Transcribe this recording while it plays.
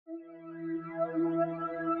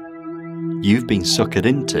You've been suckered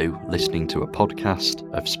into listening to a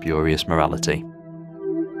podcast of Spurious morality.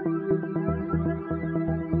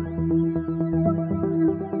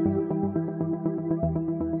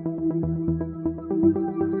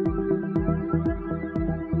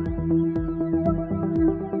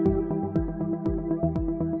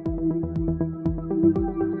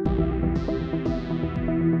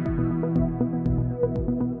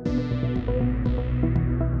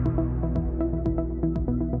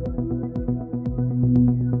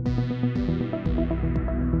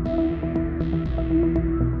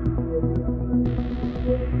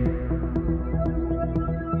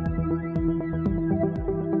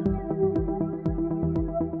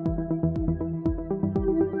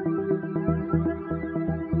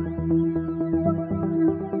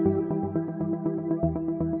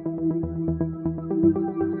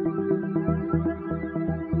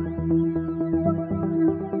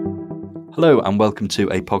 Hello and welcome to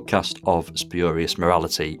a podcast of Spurious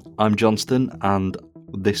Morality. I'm Johnstone, and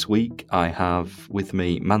this week I have with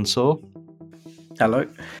me Mansoor. Hello.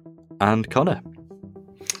 And Connor.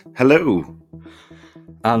 Hello.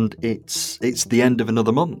 And it's the end of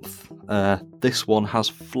another month. This one has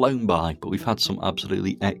flown by, but we've had some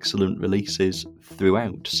absolutely excellent releases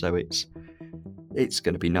throughout, so it's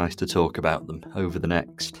going to be nice to talk about them over the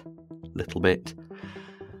next little bit.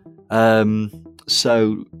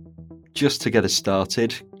 So just to get us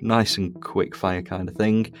started, nice and quick fire kind of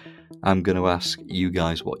thing, I'm going to ask you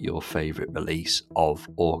guys what your favourite release of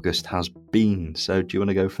August has been. So do you want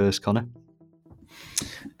to go first, Connor?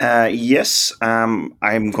 Yes, I'm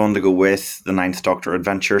going to go with the Ninth Doctor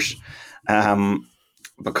Adventures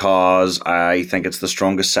because I think it's the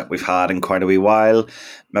strongest set we've had in quite a wee while,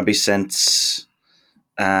 maybe since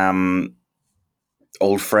Old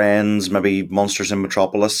Friends, maybe Monsters in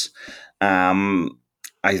Metropolis.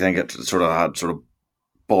 I think it sort of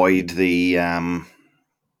buoyed the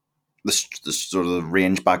sort of the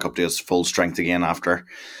range back up to its full strength again after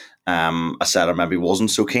a set I maybe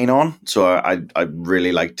wasn't so keen on. So I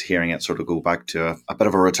really liked hearing it sort of go back to a bit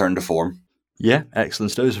of a return to form. Yeah,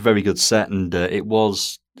 excellent. So it was a very good set, and it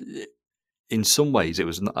was, in some ways, it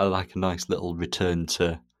was like a nice little return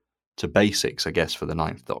to basics, I guess, for the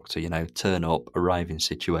Ninth Doctor. You know, turn up, arrive in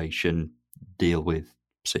situation, deal with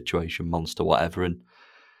situation, monster, whatever, and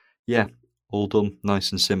yeah, all done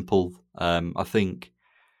nice and simple. I think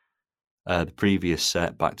the previous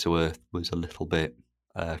set, Back to Earth, was a little bit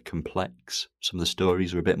complex. Some of the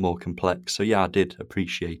stories were a bit more complex. So yeah, I did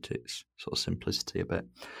appreciate its sort of simplicity a bit.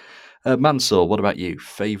 Mansoor, what about you?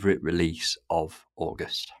 Favourite release of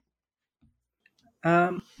August?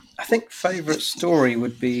 I think favourite story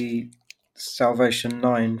would be Salvation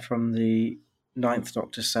 9 from the Ninth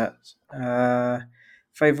Doctor set.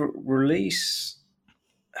 Favourite release?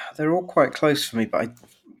 They're all quite close for me, but I'd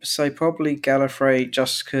say probably Gallifrey,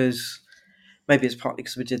 just because, maybe it's partly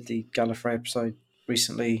because we did the Gallifrey episode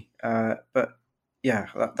recently, but yeah,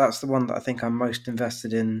 that's the one that I think I'm most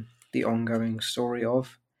invested in the ongoing story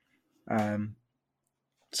of.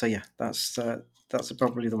 So yeah, that's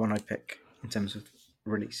probably the one I'd pick in terms of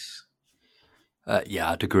release. Yeah,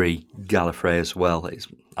 I'd agree. Gallifrey as well. It's,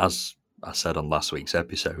 as I said on last week's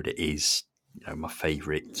episode, it is, you know, my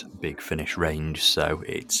favourite Big Finish range. So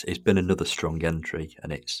it's been another strong entry,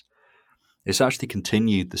 and it's actually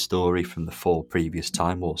continued the story from the 4 previous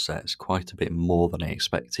Time War sets quite a bit more than I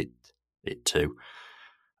expected it to.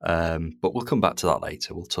 But we'll come back to that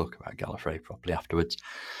later. We'll talk about Gallifrey properly afterwards.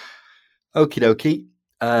 Okie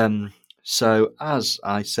dokie. So, as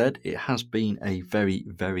I said, it has been a very,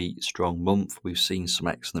 very strong month. We've seen some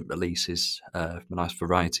excellent releases, a nice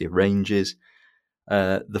variety of ranges.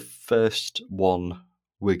 The first one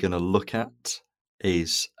we're going to look at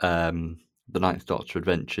is the Ninth Doctor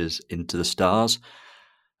Adventures Into the Stars.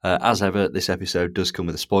 As ever, this episode does come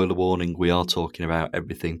with a spoiler warning. We are talking about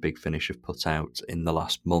everything Big Finish have put out in the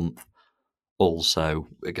last month. Also,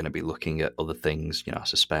 we're going to be looking at other things. You know, I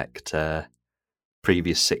suspect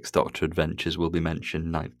previous 6th Doctor Adventures will be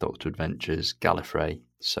mentioned, 9th Doctor Adventures, Gallifrey.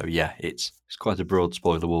 So yeah, it's quite a broad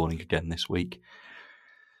spoiler warning again this week.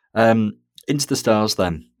 Into the Stars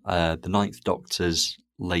then, the 9th Doctor's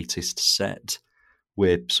latest set.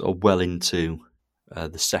 We're sort of well into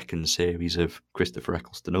the second series of Christopher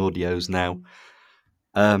Eccleston audios now.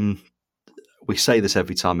 We say this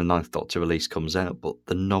every time a 9th Doctor release comes out, but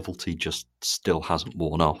the novelty just still hasn't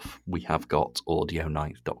worn off. We have got audio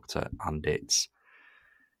 9th Doctor, and it's,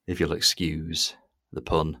 if you'll excuse the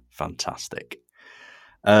pun, fantastic.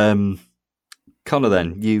 Connor,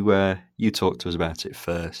 then, you talked to us about it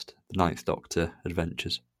first, the 9th Doctor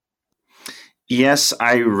Adventures. Yes,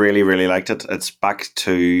 I really, really liked it. It's back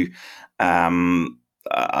to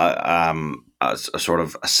a sort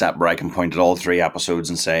of a set where I can point at all 3 episodes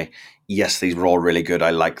and say, yes, these were all really good. I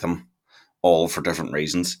like them all for different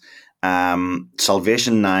reasons.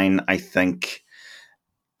 Salvation 9, I think,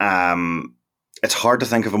 it's hard to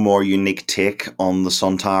think of a more unique take on the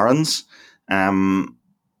Sontarans.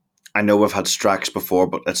 I know we've had Strax before,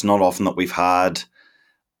 but it's not often that we've had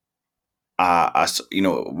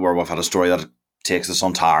where we've had a story that takes the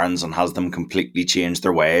Sontarans and has them completely change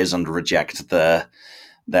their ways and reject their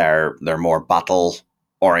more battle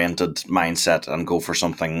oriented mindset and go for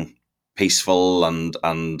something peaceful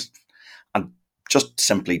and just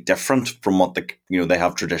simply different from what they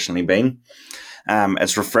have traditionally been.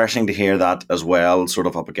 It's refreshing to hear that as well, sort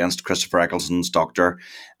of up against Christopher Eccleston's Doctor,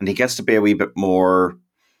 and he gets to be a wee bit more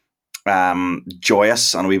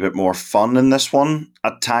joyous and a wee bit more fun in this one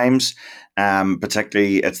at times.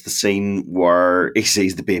 Particularly, it's the scene where he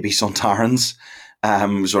sees the baby Sontarans,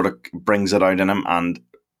 sort of brings it out in him, and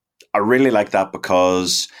I really like that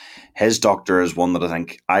because his Doctor is one that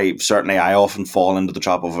I often fall into the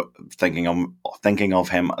trap of thinking of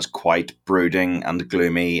him as quite brooding and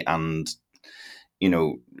gloomy and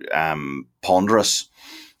ponderous,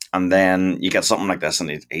 and then you get something like this,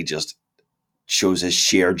 and he just shows his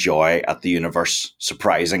sheer joy at the universe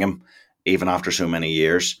surprising him, even after so many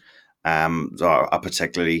years. So I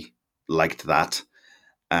particularly liked that.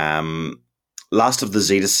 Last of the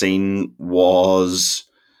Zeta scene was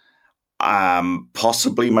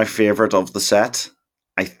possibly my favorite of the set.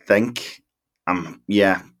 I think. I'm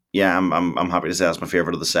happy to say that's my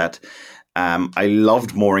favorite of the set. I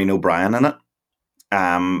loved Maureen O'Brien in it.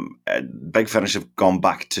 Big Finish have gone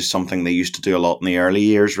back to something they used to do a lot in the early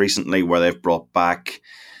years recently, where they've brought back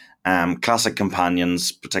classic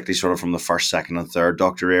companions, particularly sort of from the first, second, and third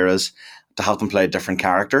Doctor eras, to have them play different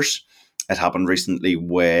characters. It happened recently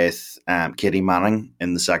with Katie Manning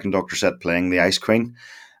in the second Doctor set playing the Ice Queen.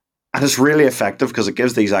 And it's really effective because it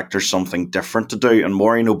gives these actors something different to do. And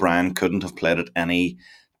Maureen O'Brien couldn't have played it any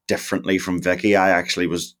differently from Vicky. I actually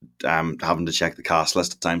was having to check the cast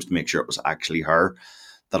list at times to make sure it was actually her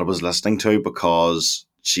that I was listening to, because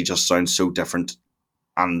she just sounds so different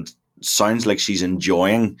and sounds like she's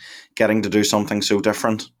enjoying getting to do something so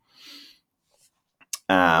different.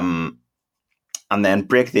 And then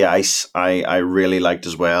Break the Ice, I really liked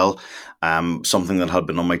as well. Something that had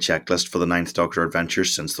been on my checklist for the Ninth Doctor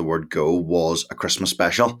Adventures since the word go was a Christmas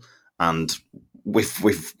special, and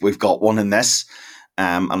we've got one in this,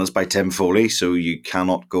 and it's by Tim Foley, so you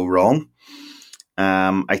cannot go wrong.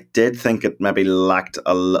 I did think it maybe lacked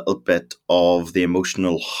a little bit of the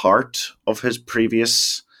emotional heart of his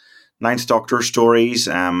previous Ninth Doctor stories.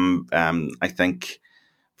 I think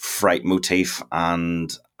Fright Motif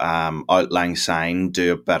and Outlying Sign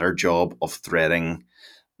do a better job of threading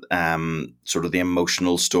sort of the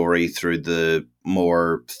emotional story through the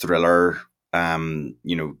more thriller,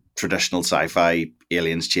 traditional sci-fi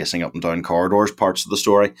aliens chasing up and down corridors parts of the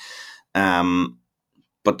story.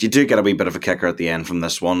 But you do get a wee bit of a kicker at the end from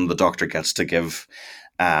this one. The Doctor gets to give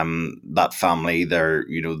that family their,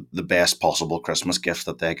 the best possible Christmas gift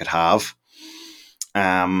that they could have.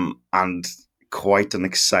 And quite an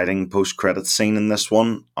exciting post-credit scene in this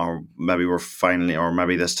one. Or maybe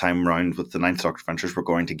this time round with the Ninth Doctor Adventures, we're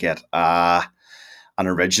going to get an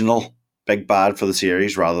original big bad for the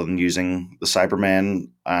series rather than using the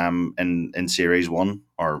Cybermen in series 1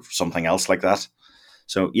 or something else like that.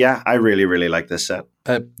 So yeah, I really, really like this set.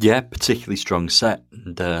 Particularly strong set.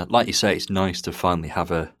 And like you say, it's nice to finally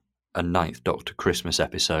have a Ninth Doctor Christmas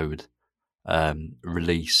episode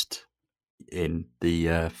released in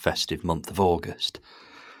the festive month of August.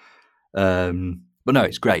 But no,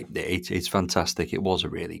 it's great. It's fantastic. It was a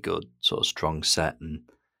really good sort of strong set,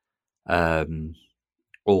 and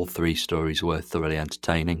all 3 stories were thoroughly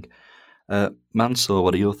entertaining. Mansoor,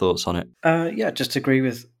 what are your thoughts on it? Just agree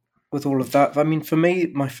with all of that. I mean, for me,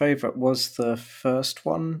 my favourite was the first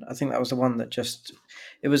one. I think that was the one that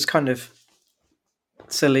it was kind of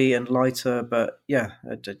silly and lighter, but yeah,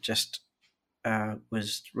 it just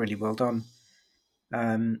was really well done.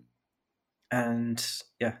 And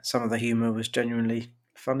yeah, some of the humour was genuinely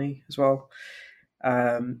funny as well.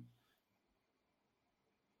 I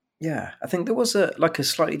think there was a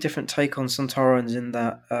slightly different take on Sontarans in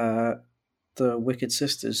that the Wicked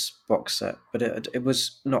Sisters box set, but it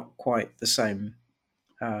was not quite the same.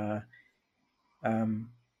 But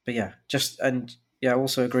yeah, I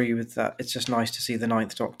also agree with that. It's just nice to see the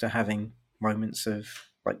Ninth Doctor having moments of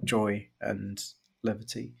joy and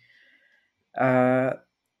levity.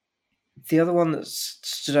 The other one that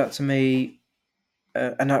stood out to me,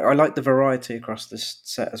 and I like the variety across this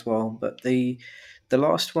set as well, but the the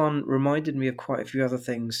last one reminded me of quite a few other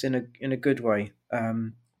things in a good way.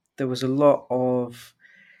 There was a lot of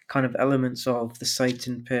kind of elements of the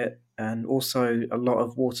Satan pit, and also a lot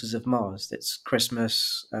of Waters of Mars. It's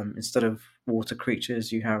Christmas. Instead of water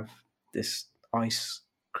creatures, you have this ice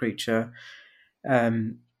creature.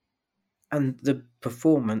 Um, and the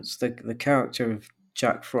performance, the character of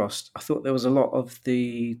Jack Frost, I thought there was a lot of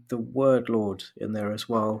the word lord in there as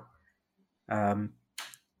well.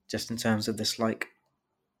 Just in terms of this like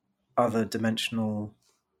other dimensional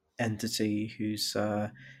entity who's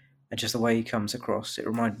and just the way he comes across, it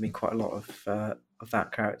reminded me quite a lot of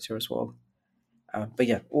that character as well. But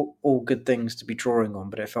yeah, all good things to be drawing on,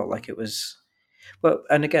 but it felt like it was well.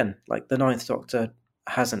 And again, like the Ninth Doctor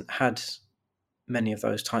hasn't had many of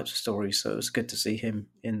those types of stories, so it was good to see him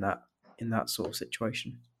in that sort of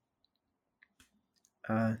situation.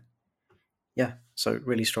 Yeah, so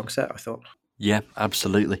really strong set, I thought. Yeah,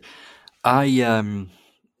 absolutely. I'm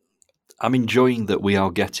enjoying that we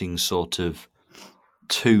are getting sort of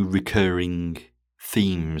two recurring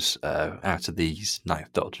themes out of these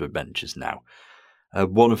Ninth Doctor adventures now.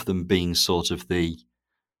 One of them being sort of the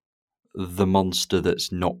monster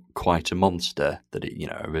that's not quite a monster, that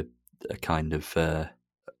it, a kind of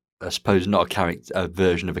I suppose not a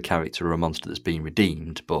version of a character or a monster that's been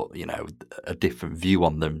redeemed, but a different view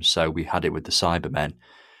on them. So we had it with the Cybermen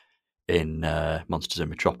in Monsters in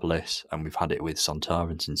Metropolis, and we've had it with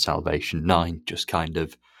Sontarans in Salvation 9, just kind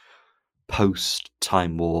of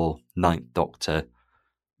post-Time War Ninth Doctor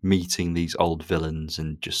meeting these old villains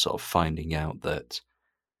and just sort of finding out that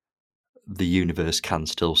the universe can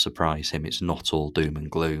still surprise him. It's not all doom and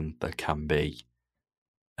gloom. There can be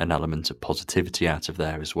an element of positivity out of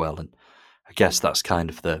there as well. And I guess that's kind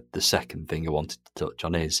of the second thing I wanted to touch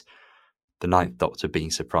on is the Ninth Doctor being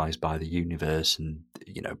surprised by the universe and,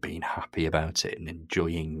 being happy about it and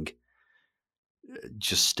enjoying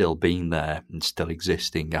just still being there and still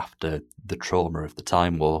existing after the trauma of the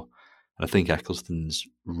Time War. And I think Eccleston's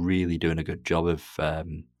really doing a good job of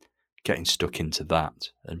getting stuck into that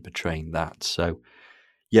and portraying that. So,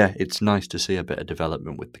 yeah, it's nice to see a bit of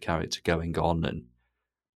development with the character going on and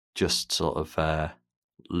just sort of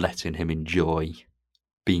letting him enjoy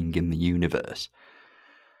being in the universe.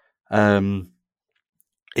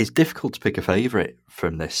 It's difficult to pick a favourite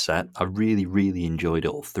from this set. I really, really enjoyed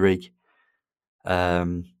all three.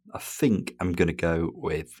 I think I'm going to go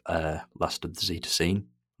with Last of the Zeta Scene.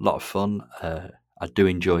 A lot of fun. I do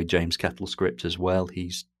enjoy James Kettle's script as well.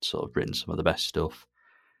 He's sort of written some of the best stuff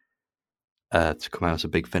to come out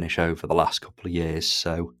of Big Finish over the last couple of years.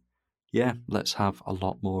 So, yeah, let's have a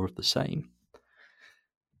lot more of the same.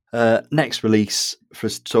 Next release for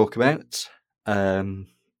us to talk about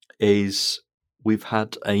is we've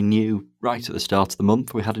had a new, right at the start of the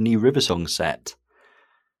month, we had a new River Song set,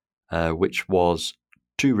 which was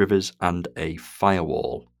 2 rivers and a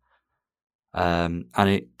firewall. And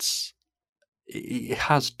it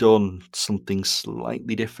has done something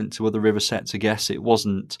slightly different to other river sets, I guess. It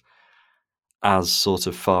wasn't as sort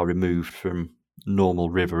of far removed from normal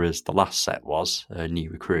river as the last set was, New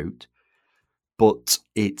Recruit. But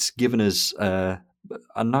it's given us a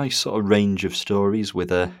nice sort of range of stories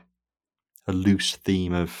with a loose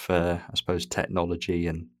theme of, I suppose, technology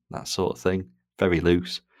and that sort of thing. Very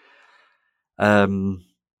loose. But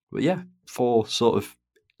yeah, 4 sort of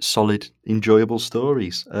solid, enjoyable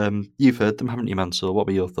stories. You've heard them, haven't you, Mansoor? What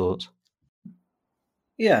were your thoughts?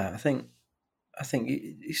 Yeah, I think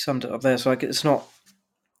you summed it up there. So like, it's not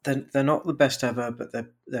they're not the best ever, but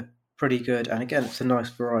they're pretty good. And again, it's a nice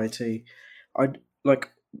variety. I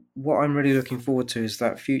like what I'm really looking forward to is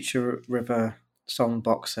that future River Song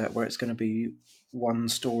box set where it's going to be one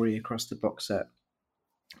story across the box set.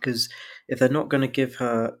 Because if they're not going to give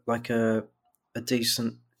her like a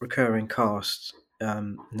decent recurring cast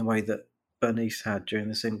in the way that Bernice had during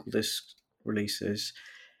the single disc releases,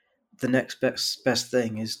 the next best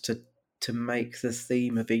thing is to make the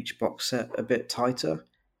theme of each box set a bit tighter.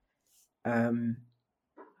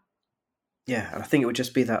 Yeah, and I think it would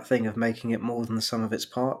just be that thing of making it more than the sum of its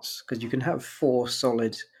parts, because you can have 4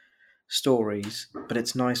 solid stories, but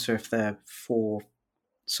it's nicer if they're 4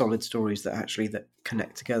 solid stories that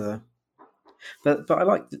connect together. But I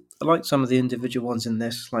like some of the individual ones in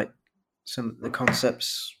this. Like some of the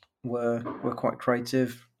concepts were quite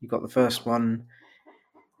creative. You got the first one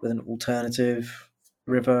with an alternative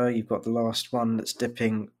river. You've got the last one that's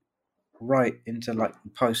dipping right into like the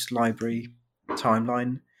post-library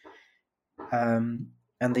timeline.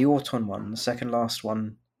 And the Autumn one, the second last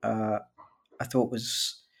one, I thought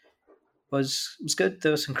was good.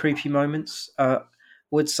 There were some creepy moments.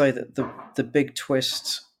 Would say that the big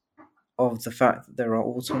twist of the fact that there are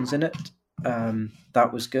Autons in it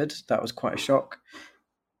That was good. That was quite a shock.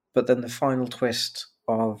 But then the final twist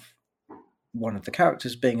of one of the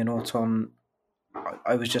characters being an Auton,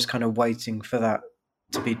 I was just kind of waiting for that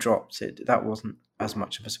to be dropped. That wasn't as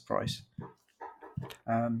much of a surprise.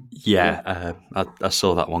 I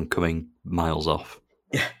saw that one coming miles off.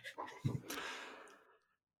 Yeah.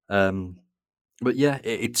 But yeah,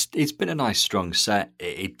 it's been a nice strong set.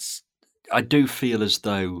 I do feel as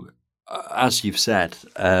though, as you've said,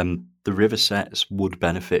 the river sets would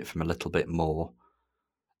benefit from a little bit more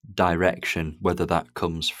direction, whether that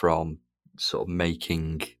comes from sort of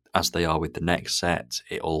making, as they are with the next set,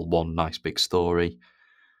 it all one nice big story,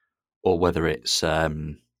 or whether it's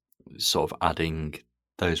sort of adding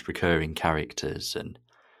those recurring characters and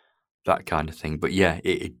that kind of thing. But yeah,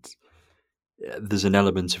 there's an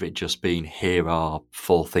element of it just being, here are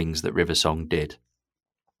 4 things that Riversong did,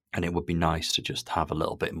 and it would be nice to just have a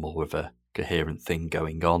little bit more of a coherent thing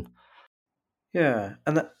going on. Yeah,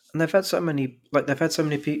 and they've had so many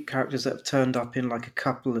characters that have turned up in like a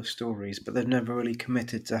couple of stories, but they've never really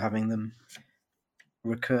committed to having them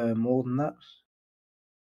recur more than that.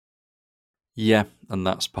 Yeah, and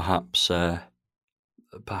that's perhaps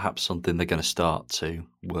something they're going to start to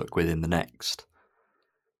work with in the next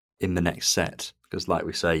set, because like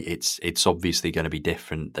we say, it's obviously going to be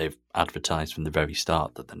different. They've advertised from the very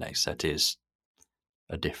start that the next set is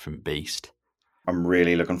a different beast. I'm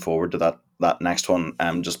really looking forward to that next one,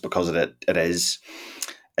 just because it's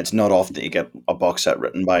not often that you get a box set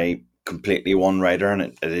written by completely one writer, and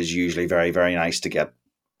it is usually very, very nice to get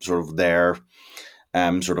sort of their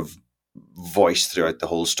sort of voice throughout the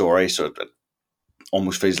whole story. So it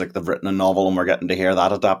almost feels like they've written a novel and we're getting to hear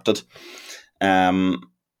that adapted. And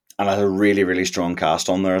it has a really, really strong cast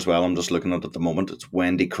on there as well. I'm just looking at the moment. It's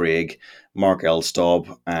Wendy Craig, Mark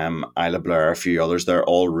Elstob, Isla Blair, a few others. They're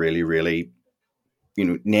all really, really,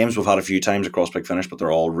 names we've had a few times across Big Finish, but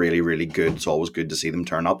they're all really, really good. It's always good to see them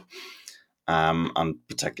turn up. And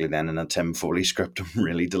particularly then in a Tim Foley script, I'm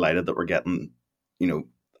really delighted that we're getting,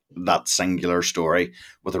 that singular story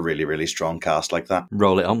with a really, really strong cast like that.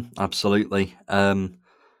 Roll it on, absolutely.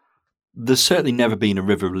 There's certainly never been a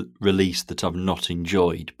River release that I've not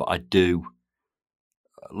enjoyed, but I do,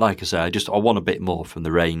 like I say, I want a bit more from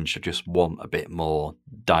the range. I just want a bit more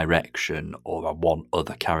direction, or I want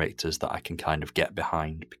other characters that I can kind of get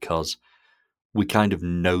behind, because we kind of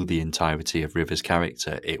know the entirety of River's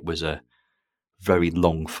character. It was a very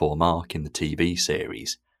long form arc in the TV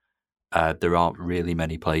series. There aren't really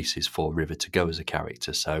many places for River to go as a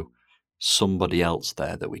character, so somebody else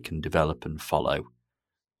there that we can develop and follow,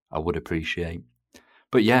 I would appreciate.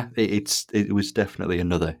 But yeah, it was definitely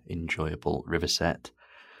another enjoyable River set.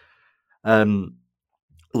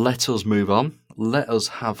 Let us move on. Let us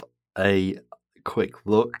have a quick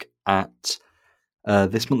look at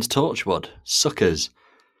this month's Torchwood, Suckers,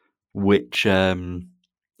 which the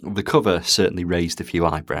cover certainly raised a few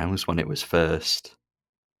eyebrows when it was first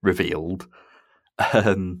revealed.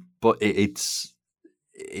 But it's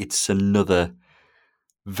another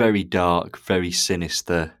very dark, very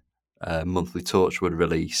sinister monthly Torchwood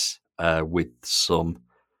release with some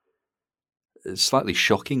slightly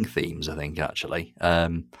shocking themes, I think, actually.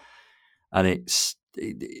 And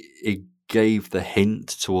it gave the hint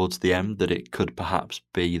towards the end that it could perhaps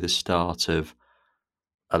be the start of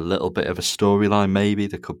a little bit of a storyline, maybe.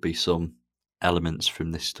 There could be some elements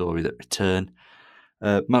from this story that return.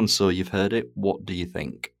 Mansoor, you've heard it. What do you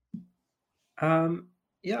think?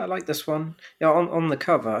 Yeah, I like this one. Yeah, on the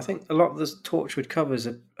cover, I think a lot of the Torchwood covers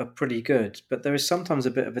are pretty good, but there is sometimes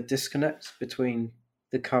a bit of a disconnect between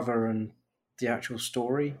the cover and the actual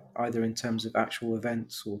story, either in terms of actual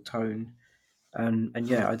events or tone. And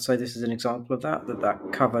yeah, I'd say this is an example of that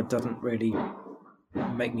cover doesn't really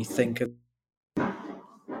make me think of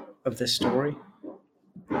this story.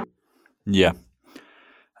 Yeah.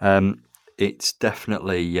 It's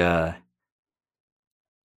definitely, like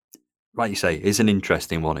you say, it's an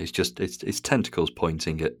interesting one. It's tentacles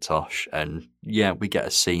pointing at Tosh, and yeah, we get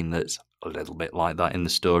a scene that's a little bit like that in the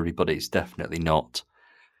story, but it's definitely not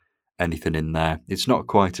anything in there. It's not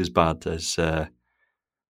quite as bad as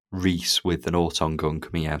Reese with an Auton gun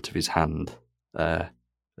coming out of his hand,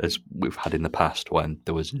 as we've had in the past when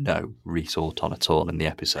there was no Reese Auton at all in the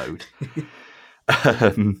episode.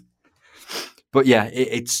 But yeah,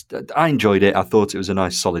 I enjoyed it. I thought it was a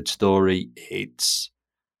nice, solid story. It's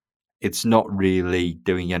not really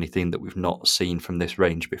doing anything that we've not seen from this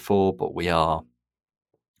range before, but we are,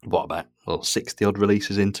 60 odd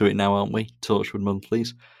releases into it now, aren't we? Torchwood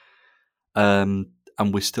monthlies. And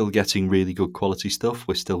we're still getting really good quality stuff.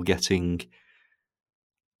 We're still getting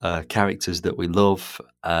characters that we love.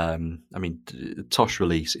 Tosh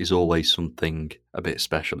release is always something a bit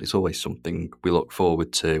special. It's always something we look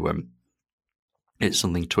forward to. It's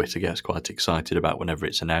something Twitter gets quite excited about whenever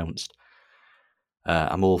it's announced.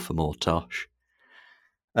 I'm all for more Tosh.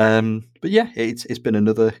 But yeah, it's been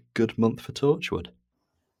another good month for Torchwood.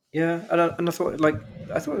 Yeah, and I thought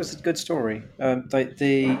it was a good story.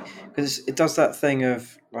 Because it does that thing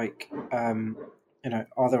of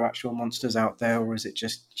are there actual monsters out there, or is it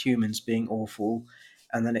just humans being awful?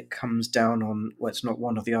 And then it comes down on, well, it's not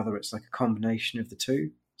one or the other; it's like a combination of the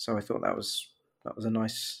two. So I thought that was a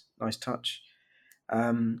nice touch.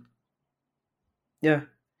 Um, yeah,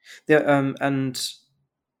 yeah, and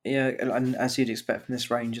yeah, and as you'd expect from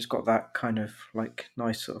this range, it's got that kind of like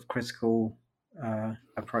nice sort of critical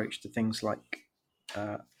approach to things like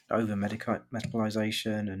uh, over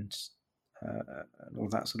medicalization and all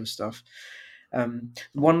that sort of stuff.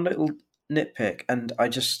 One little nitpick, and I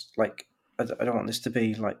just I don't want this to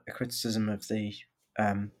be like a criticism of the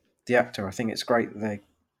actor. I think it's great that they're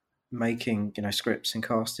making scripts and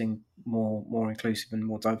casting more inclusive and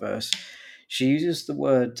more diverse. She uses the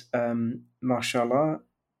word mashallah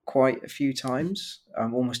quite a few times,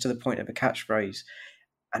 almost to the point of a catchphrase,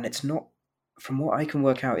 and it's not, from what I can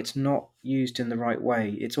work out, it's not used in the right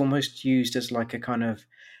way. It's almost used as like a kind of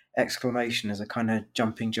exclamation, as a kind of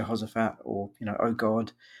jumping Jehoshaphat, or oh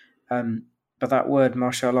God. Um, but that word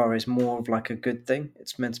mashallah is more of like a good thing.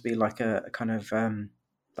 It's meant to be like a kind of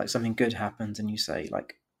like something good happens, and you say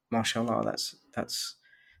like mashallah. That's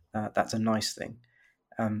a nice thing.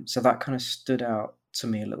 So that kind of stood out to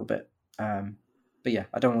me a little bit. But yeah,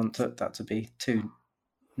 I don't want that to be too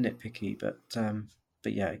nitpicky, but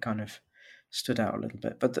yeah, it kind of stood out a little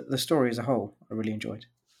bit. But the story as a whole, I really enjoyed.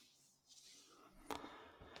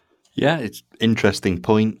 Yeah, it's interesting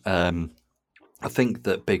point. I think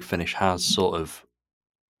that Big Finish has sort of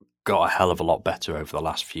got a hell of a lot better over the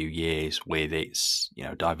last few years with its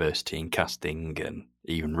diversity in casting and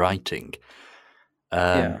even writing.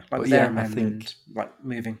 Yeah, like but with yeah, I Airmen think and like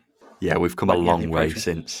moving. yeah, we've come a The long way approach was-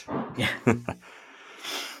 since Yeah.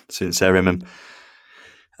 since Erimem.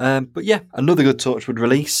 But yeah, another good Torchwood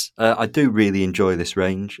release. I do really enjoy this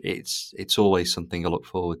range. It's always something I look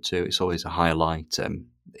forward to. It's always a highlight.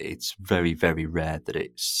 It's very, very rare that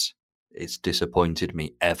it's disappointed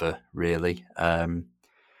me ever, really.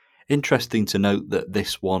 Interesting to note that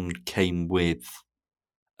this one came with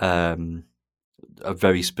a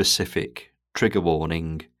very specific trigger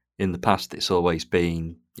warning. In the past, it's always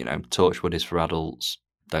been, Torchwood is for adults.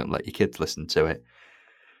 Don't let your kids listen to it.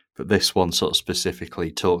 But this one sort of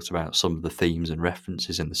specifically talks about some of the themes and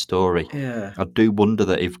references in the story. Yeah. I do wonder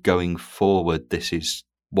that if going forward this is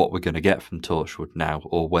what we're going to get from Torchwood now,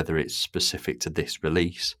 or whether it's specific to this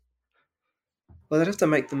release. Well, they'd have to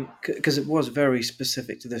make them, because it was very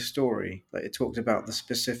specific to this story. Like, it talked about the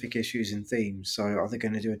specific issues and themes. So are they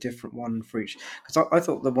going to do a different one for each? Because I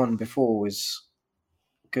thought the one before was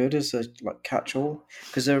good as a like catch-all.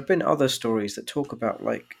 Because there have been other stories that talk about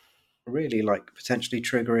like really like potentially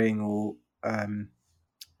triggering or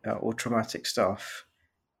traumatic stuff,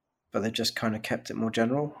 but they've just kind of kept it more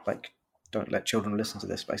general. Like, don't let children listen to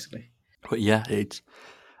this, basically. But yeah,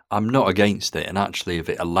 I'm not against it, and actually if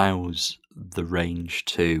it allows the range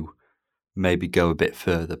to maybe go a bit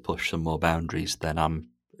further, push some more boundaries, then I'm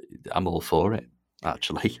all for it,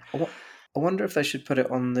 actually. I wonder if they should put it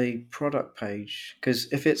on the product page, because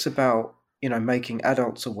if it's about making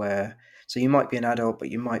adults aware, so you might be an adult but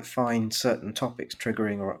you might find certain topics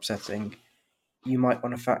triggering or upsetting, you might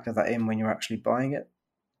want to factor that in when you're actually buying it.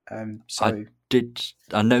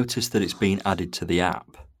 I noticed that it's been added to the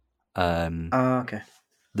app. Okay.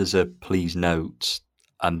 There's a please note,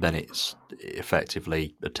 and then it's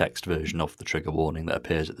effectively a text version of the trigger warning that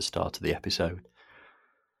appears at the start of the episode.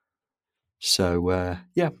 So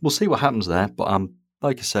yeah, we'll see what happens there. But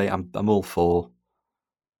like I say, I'm all for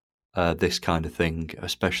this kind of thing,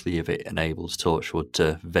 especially if it enables Torchwood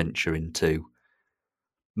to venture into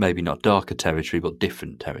maybe not darker territory, but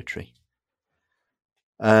different territory.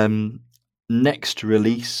 Next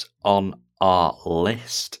release on our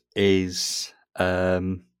list is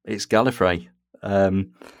it's Gallifrey.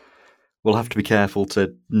 We'll have to be careful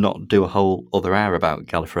to not do a whole other hour about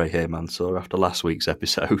Gallifrey here, Mansoor, after last week's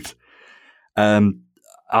episode.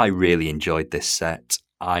 I really enjoyed this set.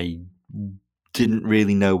 I didn't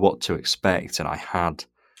really know what to expect, and I had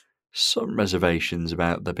some reservations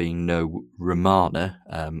about there being no Romana.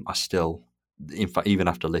 I still, in fact, even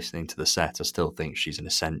after listening to the set, I still think she's an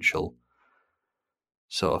essential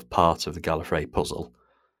sort of part of the Gallifrey puzzle.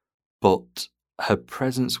 But her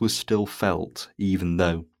presence was still felt, even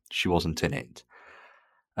though she wasn't in it.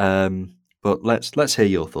 But let's hear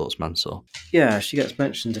your thoughts, Mansoor. Yeah, she gets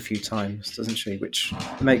mentioned a few times, doesn't she? Which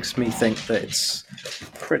makes me think that it's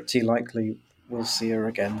pretty likely we'll see her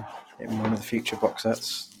again in one of the future box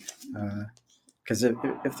sets. Because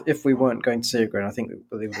if we weren't going to see her again, I think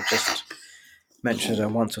they would have just mentioned her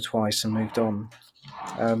once or twice and moved on.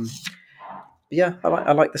 But yeah,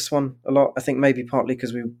 I like this one a lot. I think maybe partly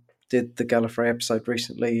because we did the Gallifrey episode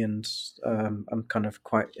recently, and I'm kind of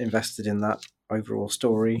quite invested in that overall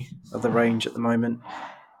story of the range at the moment.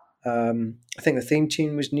 I think the theme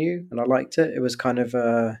tune was new, and I liked it. It was kind of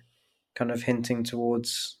hinting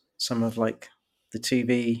towards some of like the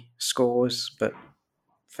TV scores, but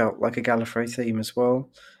felt like a Gallifrey theme as well.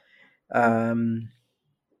 I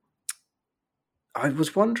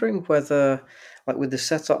was wondering whether, like with the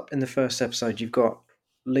setup in the first episode, you've got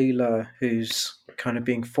Leela who's kind of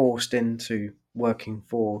being forced into working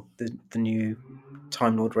for the new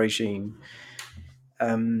Time Lord regime.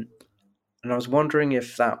 And I was wondering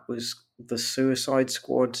if that was the Suicide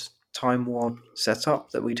Squad Time War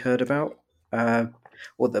setup that we'd heard about,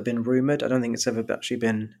 or that had been rumoured. I don't think it's ever actually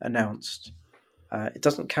been announced. It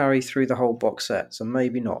doesn't carry through the whole box set, so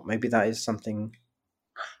maybe not. Maybe that is something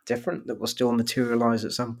different that will still materialise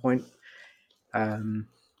at some point. Um,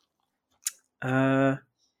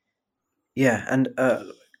 yeah, and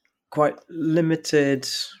quite limited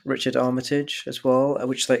Richard Armitage as well,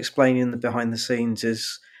 which they explain in the behind the scenes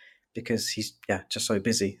is because he's just so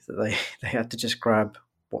busy that they had to just grab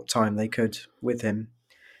what time they could with him.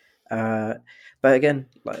 But again,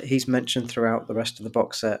 like he's mentioned throughout the rest of the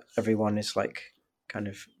box set, everyone is like kind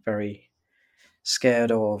of very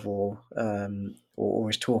scared of or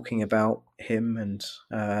is talking about him, and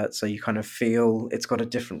so you kind of feel it's got a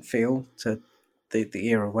different feel to the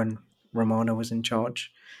era when Romana was in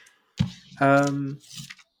charge.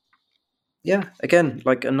 Yeah, again,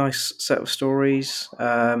 like a nice set of stories.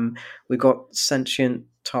 We got sentient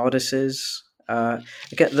TARDISes.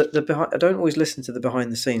 Again, the behind. I don't always listen to the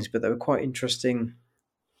behind the scenes, but they were quite interesting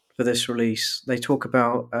for this release. They talk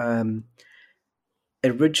about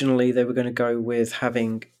originally they were going to go with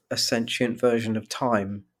having a sentient version of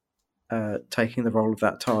Time taking the role of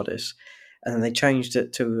that TARDIS, and then they changed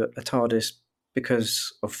it to a TARDIS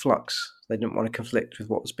because of Flux. They didn't want to conflict with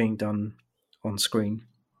what was being done on screen.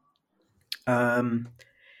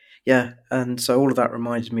 Yeah, and so all of that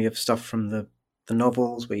reminded me of stuff from the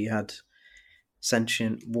novels where you had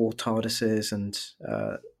sentient war TARDISes and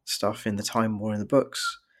stuff in the Time War in the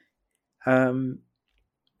books.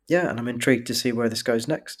 Yeah, and I'm intrigued to see where this goes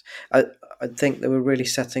next. I think they were really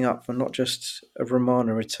setting up for not just a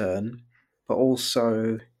Romana return, but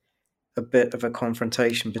also a bit of a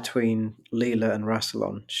confrontation between Leela and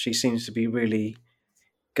Rassilon. She seems to be really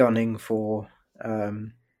gunning for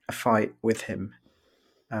a fight with him.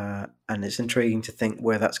 And it's intriguing to think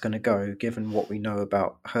where that's going to go, given what we know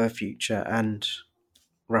about her future and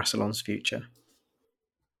Rassilon's future.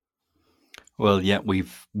 Well, yeah,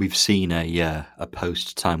 we've seen a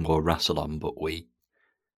post Time War Rassilon, but we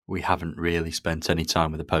haven't really spent any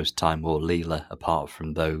time with a post Time War Leela, apart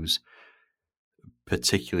from those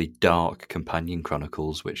particularly dark companion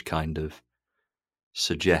chronicles, which kind of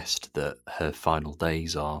suggest that her final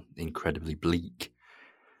days are incredibly bleak.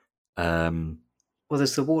 Well,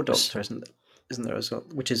 there's the War Doctor, isn't there as well?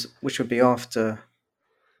 Which would be after.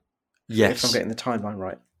 If I'm Yes. getting the timeline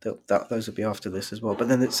right, those would be after this as well. But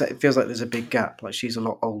then it feels like there's a big gap. Like she's a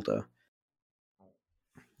lot older.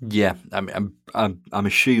 Yeah, I mean, I'm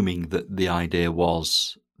assuming that the idea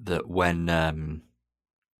was that when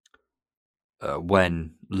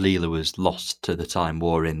Leela was lost to the Time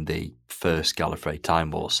War in the first Gallifrey Time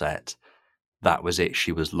War set, that was it.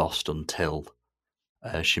 She was lost until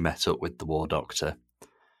she met up with the War Doctor.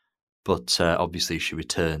 But obviously she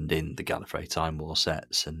returned in the Gallifrey Time War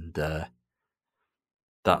sets, and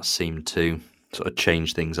that seemed to sort of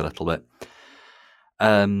change things a little bit.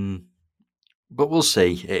 But we'll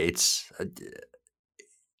see. It's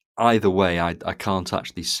either way, I can't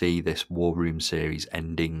actually see this War Room series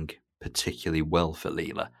ending particularly well for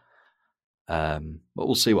Leela. But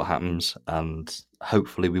we'll see what happens, and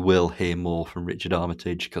hopefully we will hear more from Richard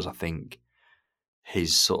Armitage, because I think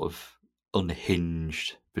his sort of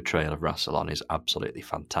unhinged portrayal of Rassilon is absolutely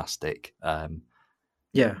fantastic.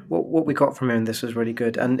 Yeah, what we got from him in this was really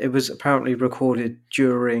good, and it was apparently recorded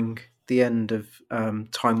during the end of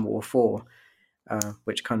Time War 4,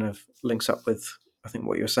 which kind of links up with, I think,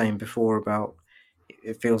 what you were saying before about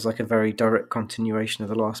it feels like a very direct continuation of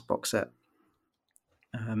the last box set.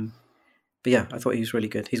 But yeah, I thought he was really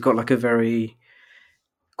good. He's got like a very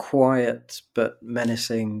quiet but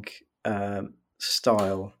menacing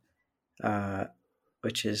style.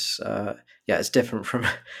 which is it's different from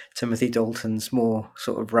Timothy Dalton's more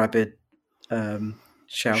sort of rabid,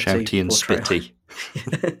 shouty and portrayal.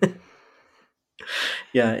 spitty.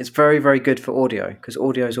 Yeah, it's very, very good for audio, because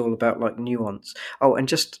audio is all about like nuance. Oh, and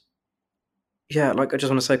just like I just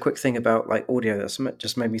want to say a quick thing about like audio that's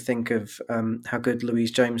just made me think of how good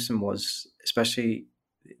Louise Jameson was, especially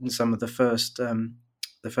in some of the first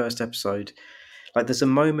episode. Like, there's a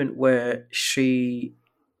moment where she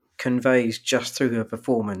conveys just through her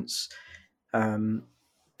performance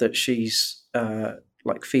that she's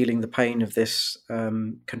like feeling the pain of this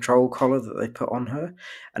control collar that they put on her,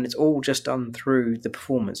 and it's all just done through the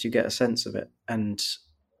performance. You get a sense of it, and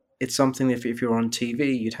it's something that if you're on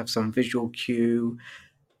TV, you'd have some visual cue,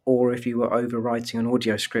 or if you were overwriting an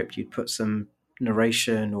audio script, you'd put some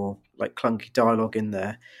narration or like clunky dialogue in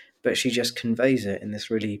there. But she just conveys it in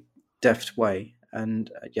this really deft way,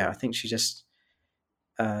 and I think she just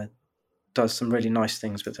does some really nice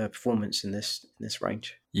things with her performance in this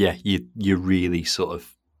range. Yeah, you really sort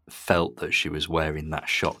of felt that she was wearing that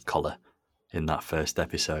shock collar in that first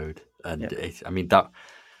episode, and that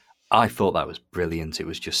I thought that was brilliant. It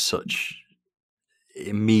was just such.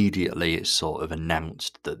 Immediately, it sort of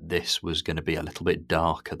announced that this was going to be a little bit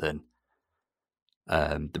darker than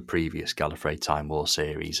the previous Gallifrey Time War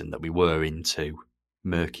series, and that we were into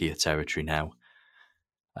murkier territory now.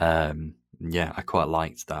 I quite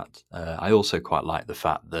liked that. I also quite liked the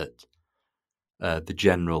fact that the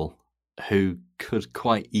General, who could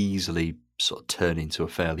quite easily sort of turn into a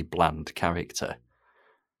fairly bland character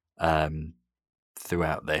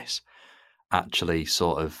throughout this, actually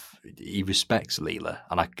sort of, he respects Leela,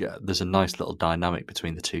 and there's a nice little dynamic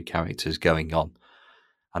between the two characters going on.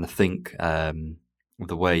 And I think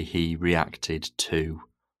the way he reacted to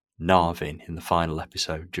Narvin in the final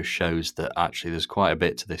episode just shows that actually there's quite a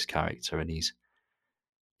bit to this character, and he's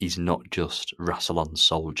not just Rassilon's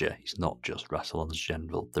soldier, he's not just Rassilon's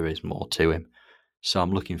general, there is more to him. So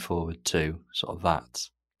I'm looking forward to sort of that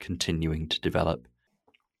continuing to develop.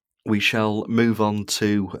 We shall move on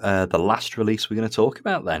to the last release we're going to talk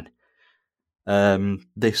about then.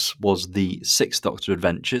 This was the Sixth Doctor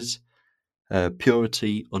Adventures,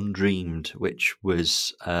 Purity Undreamed, which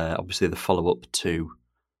was obviously the follow-up to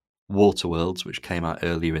Waterworlds, which came out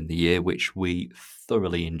earlier in the year, which we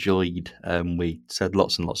thoroughly enjoyed. We said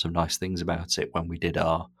lots and lots of nice things about it when we did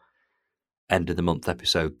our end of the month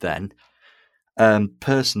episode then.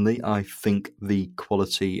 Personally, I think the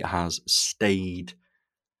quality has stayed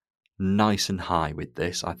nice and high with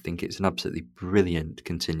this. I think it's an absolutely brilliant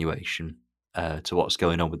continuation to what's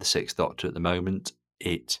going on with the Sixth Doctor at the moment.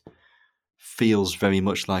 It feels very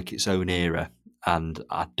much like its own era, and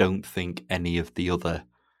I don't think any of the other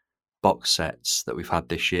box sets that we've had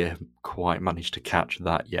this year have quite managed to catch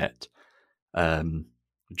that yet.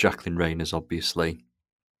 Jacqueline Rayner's obviously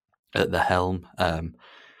at the helm,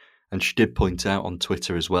 and she did point out on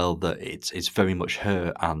Twitter as well that it's very much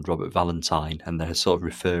her and Robert Valentine, and they're sort of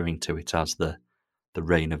referring to it as the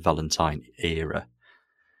Rayner Valentine era,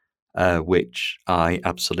 which I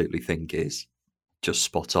absolutely think is just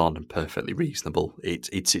spot on and perfectly reasonable. It's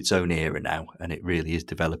its own era now, and it really is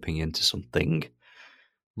developing into something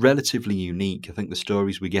relatively unique. I think the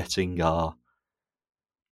stories we're getting are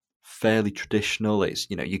fairly traditional. It's,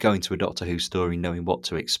 you're going to a Doctor Who story knowing what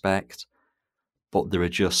to expect, but there are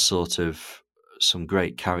just sort of some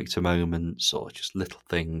great character moments or just little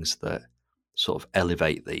things that sort of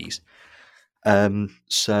elevate these.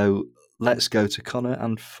 So let's go to Connor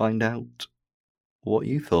and find out what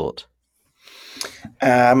you thought.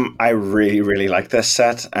 I really, really like this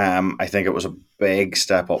set. I think it was a big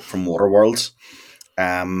step up from Waterworlds.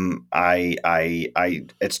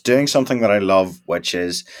 It's doing something that I love, which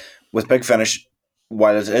is with Big Finish.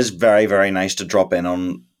 While it is very, very nice to drop in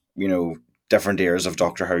on, different eras of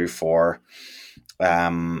Doctor Who for,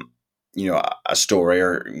 a story,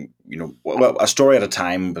 or a story at a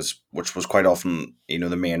time, which was quite often,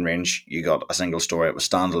 the main range. You got a single story. It was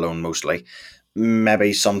standalone mostly.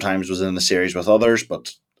 Maybe sometimes was in a series with others,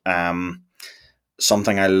 but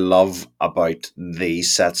something I love about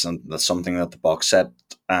these sets, and that's something that the box set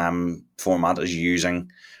format is using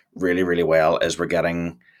really, really well, is we're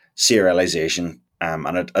getting serialization.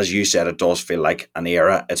 And it, as you said, it does feel like an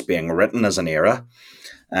era. It's being written as an era,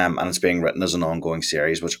 and it's being written as an ongoing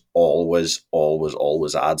series, which always, always,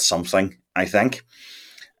 always adds something, I think.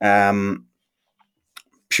 Purity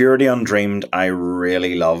Undreamed, I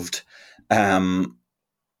really loved. And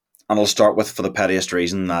I'll start with, for the pettiest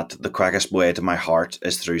reason, that the quickest way to my heart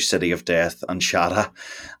is through City of Death and Shatta.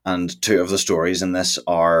 And two of the stories in this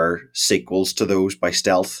are sequels to those by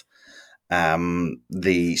Stealth.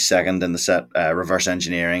 The second in the set, reverse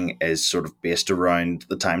engineering, is sort of based around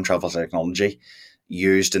the time travel technology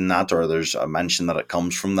used in that, or there's a mention that it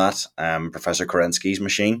comes from that, Professor Kerensky's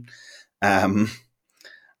machine. And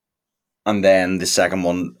then the second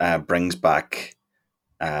one brings back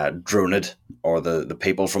Dronid, or the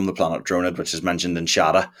people from the planet Dronid, which is mentioned in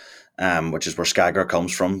Shada, which is where Skagra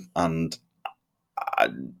comes from. And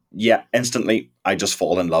yeah, instantly I just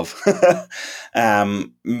fall in love.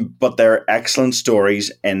 But they're excellent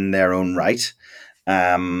stories in their own right.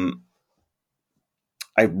 I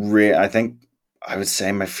think I would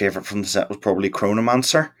say my favorite from the set was probably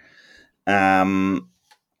Chronomancer.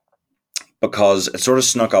 Because it sort of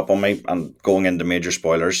snuck up on me, and going into major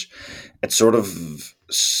spoilers, it sort of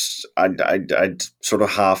I'd sort of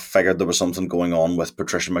half figured there was something going on with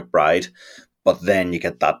Patricia McBride, but then you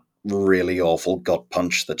get that really awful gut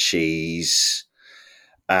punch that she's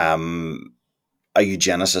a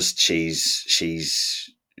eugenicist. She's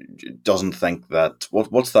doesn't think that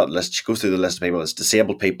what's that list? She goes through the list of people. It's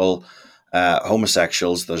disabled people,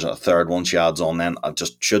 homosexuals. There's a third one she adds on. Then it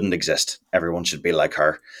just shouldn't exist. Everyone should be like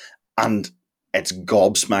her. And it's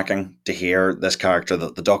gobsmacking to hear this character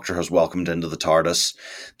that the Doctor has welcomed into the TARDIS,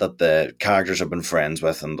 that the characters have been friends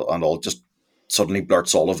with, and all, just suddenly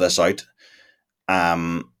blurts all of this out,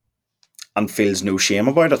 and feels no shame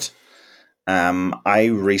about it. I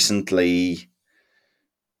recently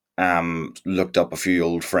looked up a few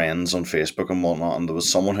old friends on Facebook and whatnot, and there was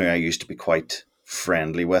someone who I used to be quite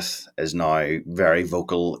friendly with is now very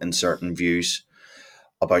vocal in certain views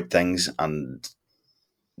about things, and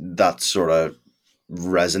that sort of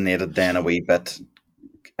resonated then a wee bit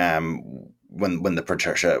when the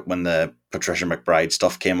Patricia McBride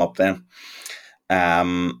stuff came up then.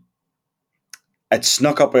 It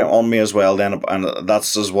snuck up on me as well then, and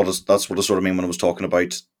that's what I sort of mean when I was talking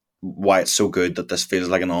about why it's so good that this feels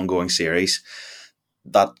like an ongoing series.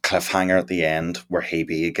 That cliffhanger at the end where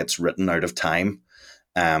Hebe gets written out of time,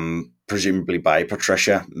 presumably by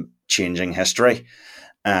Patricia, changing history,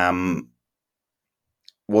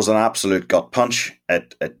 was an absolute gut punch.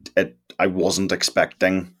 I wasn't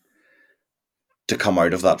expecting to come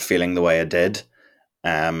out of that feeling the way I did,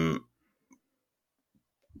 but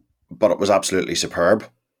it was absolutely superb.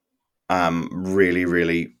 Really,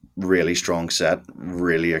 really, really strong set.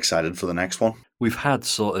 Really excited for the next one. We've had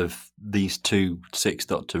sort of these two Sixth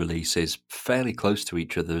Doctor releases fairly close to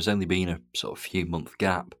each other. There's only been a sort of few month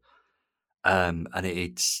gap, and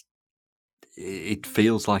it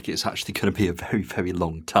feels like it's actually going to be a very, very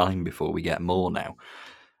long time before we get more now.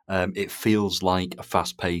 It feels like a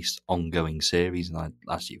fast-paced, ongoing series, and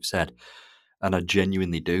as you've said, and I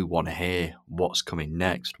genuinely do want to hear what's coming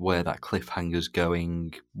next, where that cliffhanger's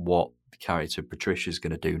going, what the character Patricia's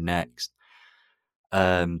going to do next.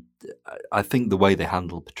 I think the way they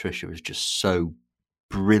handled Patricia was just so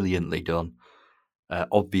brilliantly done.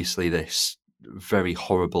 Obviously, this very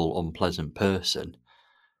horrible, unpleasant person,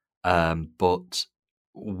 but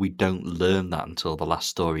we don't learn that until the last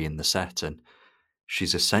story in the set, and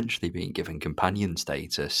she's essentially being given companion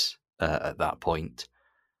status at that point,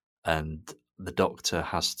 and the Doctor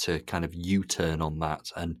has to kind of U-turn on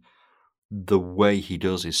that, and the way he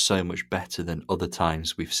does is so much better than other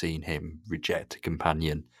times we've seen him reject a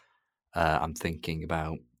companion. I'm thinking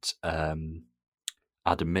about Adam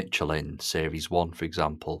Mitchell in Series 1, for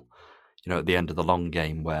example, at the end of the long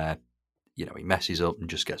game where, he messes up and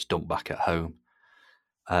just gets dumped back at home.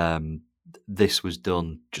 This was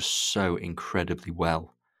done just so incredibly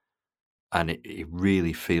well, and it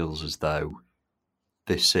really feels as though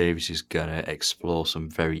this series is going to explore some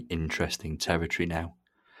very interesting territory now.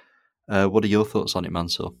 What are your thoughts on it,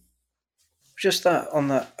 Mansoor? Just that on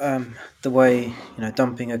that, the way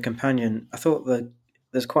dumping a companion. I thought that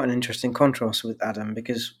there's quite an interesting contrast with Adam,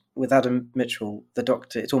 because with Adam Mitchell, the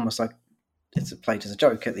Doctor, it's almost like it's played as a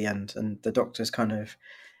joke at the end, and the Doctor's kind of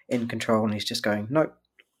in control, and he's just going, "Nope,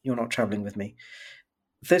 you're not traveling with me."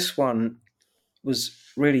 This one was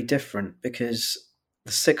really different because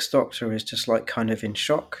the Sixth Doctor is just like kind of in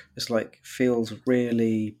shock. It's like feels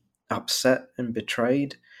really upset and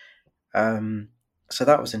betrayed. So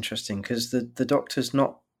that was interesting because the Doctor's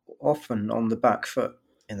not often on the back foot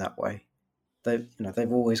in that way.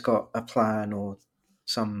 They've always got a plan or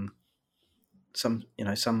some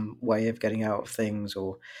way of getting out of things,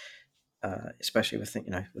 or especially with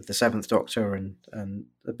with the Seventh Doctor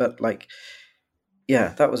but like,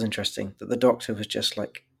 yeah, that was interesting that the Doctor was just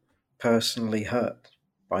like personally hurt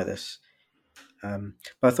by this. But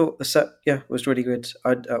I thought the set, was really good.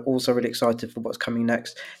 I'm also really excited for what's coming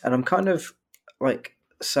next, and I'm kind of like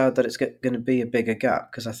sad that it's going to be a bigger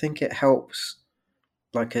gap, because I think it helps.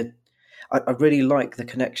 I really like the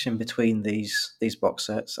connection between these box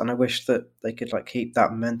sets, and I wish that they could like keep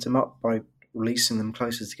that momentum up by releasing them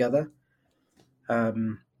closer together.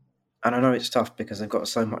 And I know it's tough because they've got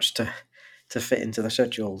so much to fit into the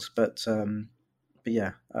schedules, but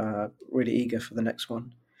yeah, really eager for the next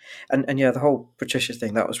one. And yeah, the whole Patricia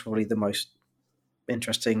thing, that was probably the most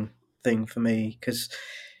interesting thing for me, because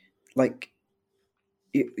like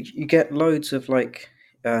you get loads of like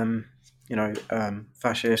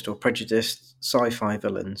fascist or prejudiced sci-fi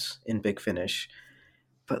villains in Big Finish,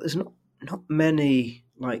 but there's not many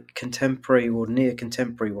like contemporary or near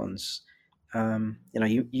contemporary ones.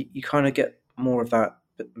 You kind of get more of that,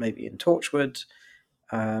 but maybe in Torchwood.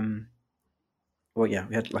 Well, yeah,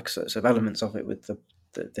 we had like sort of elements of it with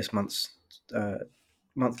this month's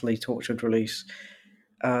monthly Torchwood release.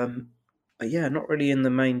 But yeah, not really in the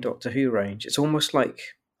main Doctor Who range. It's almost like,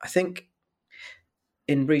 I think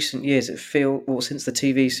in recent years since the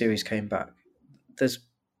TV series came back, there's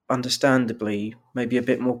understandably maybe a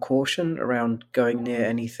bit more caution around going near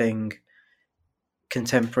anything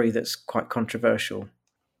contemporary that's quite controversial.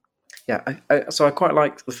 Yeah, so I quite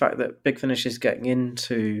like the fact that Big Finish is getting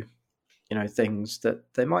into things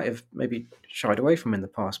that they might have maybe shied away from in the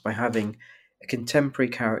past, by having a contemporary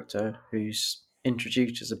character who's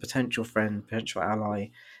introduced as a potential friend, potential ally,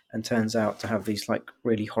 and turns out to have these like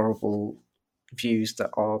really horrible views that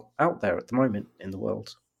are out there at the moment in the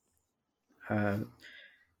world.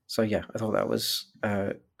 So yeah, I thought that was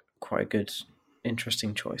quite a good,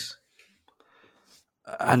 interesting choice.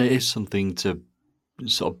 And it is something to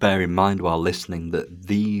sort of bear in mind while listening, that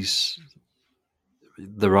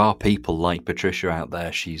there are people like Patricia out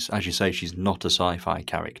there. She's, as you say, she's not a sci-fi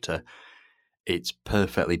character. It's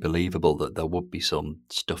perfectly believable that there would be some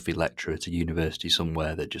stuffy lecturer at a university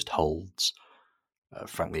somewhere that just holds,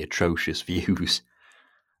 frankly, atrocious views.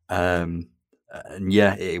 And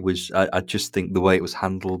yeah, it was. I just think the way it was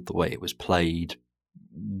handled, the way it was played,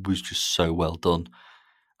 was just so well done,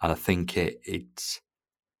 and I think it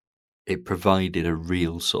provided a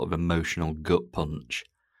real sort of emotional gut punch.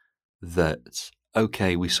 That,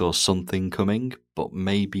 okay, we saw something coming, but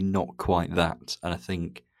maybe not quite that, and I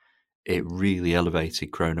think it really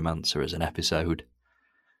elevated Chronomancer as an episode.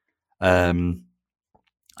 And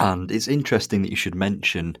it's interesting that you should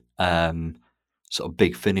mention sort of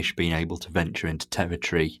Big Finish being able to venture into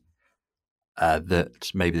territory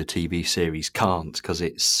that maybe the TV series can't, because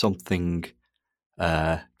it's something,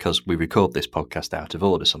 because we record this podcast out of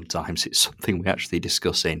order sometimes, it's something we actually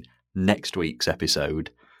discuss in next week's episode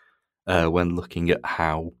when looking at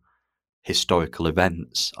how historical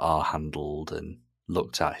events are handled and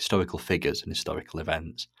looked at, historical figures and historical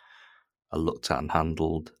events are looked at and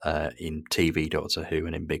handled in TV Doctor Who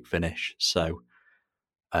and in Big Finish. So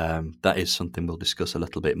that is something we'll discuss a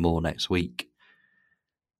little bit more next week.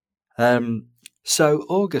 So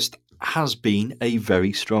August has been a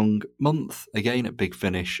very strong month again at Big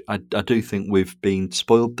Finish. I do think we've been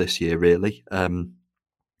spoiled this year, really. I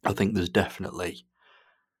think there's definitely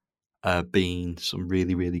been some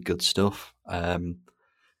really, really good stuff.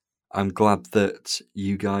 I'm glad that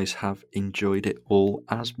you guys have enjoyed it all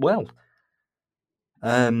as well.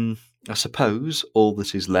 I suppose all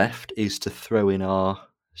that is left is to throw in our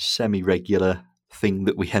semi-regular thing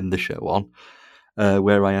that we end the show on,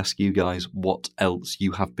 where I ask you guys what else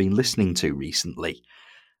you have been listening to recently.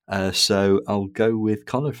 So I'll go with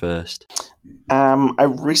Connor first.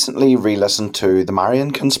 I recently re-listened to The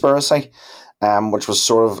Marian Conspiracy, which was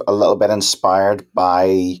sort of a little bit inspired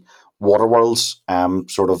by Waterworld's,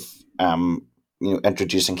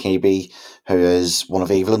 introducing Hebe, who is one of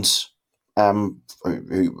Evelyn's,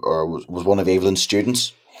 was one of Evelyn's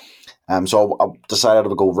students. So I decided I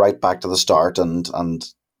would go right back to the start and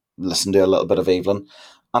listen to a little bit of Evelyn,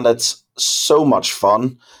 and it's so much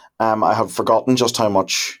fun. I have forgotten just how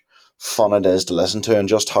much fun it is to listen to, and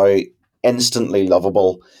just how instantly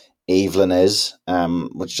lovable Evelyn is,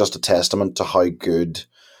 which is just a testament to how good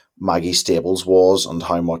Maggie Stables was, and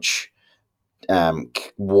how much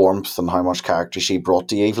warmth and how much character she brought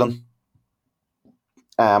to Evelyn.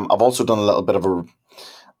 I've also done a little bit of a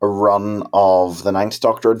run of the Ninth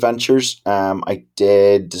Doctor adventures. I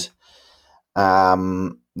did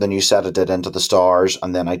the new set, I did Into the Stars,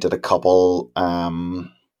 and then I did a couple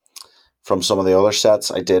from some of the other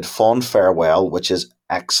sets. I did Fond Farewell, which is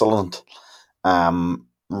excellent.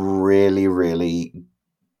 Really, really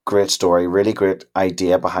great story, really great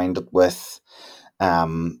idea behind it, with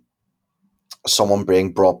someone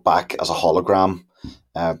being brought back as a hologram,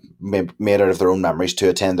 made out of their own memories to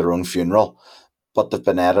attend their own funeral, but they've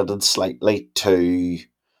been edited slightly to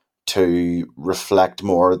reflect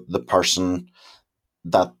more the person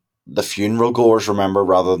that the funeral goers remember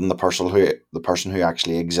rather than the person who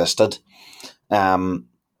actually existed.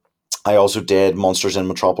 I also did Monsters in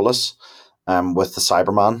Metropolis with the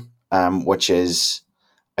Cyberman, which is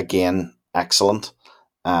again excellent.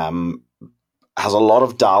 Has a lot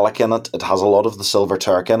of Dalek in it. It has a lot of the Silver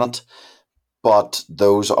Turk in it, but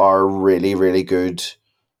those are really, really good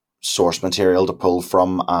source material to pull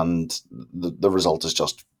from, and the result is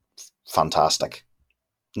just fantastic.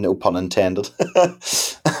 No pun intended.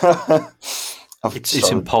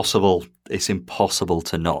 It's impossible. It's impossible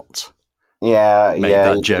to not make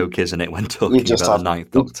that joke, isn't it, when talking about the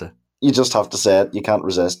Ninth Doctor? You just have to say it. You can't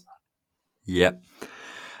resist. Yep.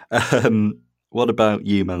 What about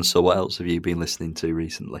you, Mansoor? What else have you been listening to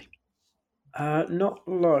recently? Not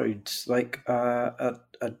loads. Like a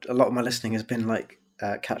lot of my listening has been like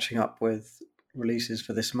catching up with releases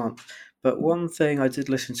for this month. But one thing I did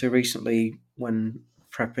listen to recently when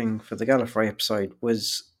prepping for the Gallifrey episode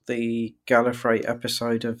was the Gallifrey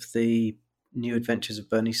episode of the New Adventures of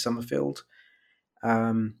Bernice Summerfield.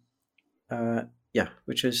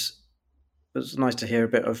 Which it was nice to hear a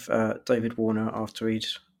bit of David Warner after he'd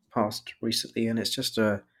passed recently, and it's just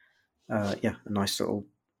a nice little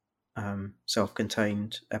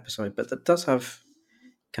self-contained episode, but that does have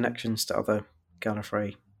connections to other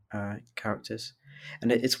Gallifrey characters,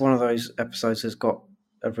 and it's one of those episodes that's got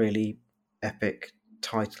a really epic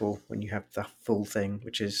title when you have the full thing,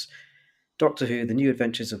 which is Doctor Who: The New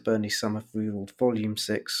Adventures of Bernice Summerfield, Volume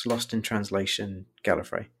 6, Lost in Translation,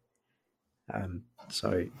 Gallifrey.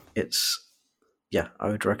 So it's I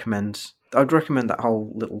would recommend that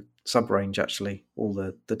whole little sub range, actually, all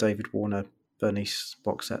the David Warner Bernice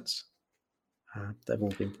box sets. They've all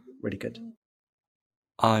been really good.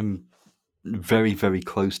 I'm very, very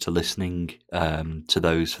close to listening to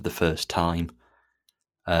those for the first time.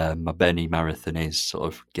 My Benny marathon is sort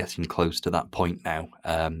of getting close to that point now,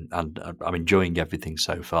 and I'm enjoying everything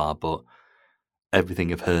so far, but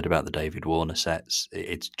everything I've heard about the David Warner sets,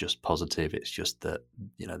 it's just positive. It's just that,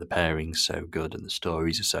 the pairing's so good and the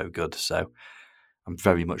stories are so good, so I'm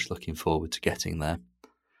very much looking forward to getting there.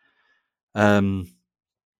 And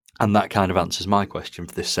that kind of answers my question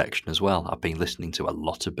for this section as well. I've been listening to a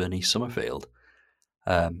lot of Bernice Summerfield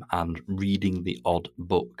and reading the odd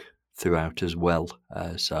book throughout as well.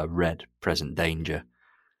 So I read Present Danger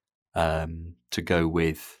to go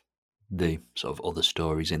with the sort of other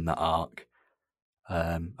stories in that arc.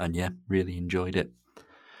 And really enjoyed it.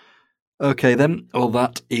 Okay then, well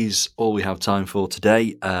that is all we have time for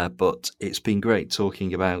today, but it's been great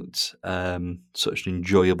talking about such an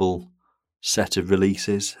enjoyable set of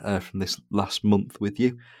releases from this last month with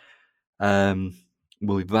you.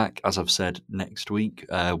 We'll be back, as I've said, next week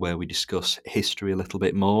where we discuss history a little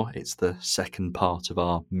bit more. It's the second part of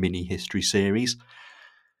our mini history series.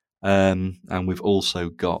 And we've also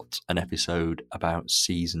got an episode about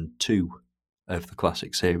Season 2 of the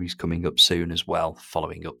classic series coming up soon as well,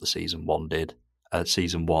 following up the Season 1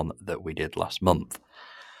 that we did last month.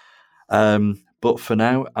 But for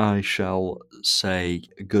now, I shall say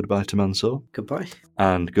goodbye to Mansoor. Goodbye.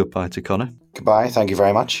 And goodbye to Connor. Goodbye, thank you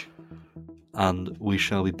very much. And we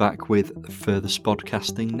shall be back with further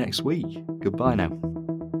spodcasting next week. Goodbye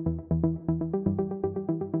now.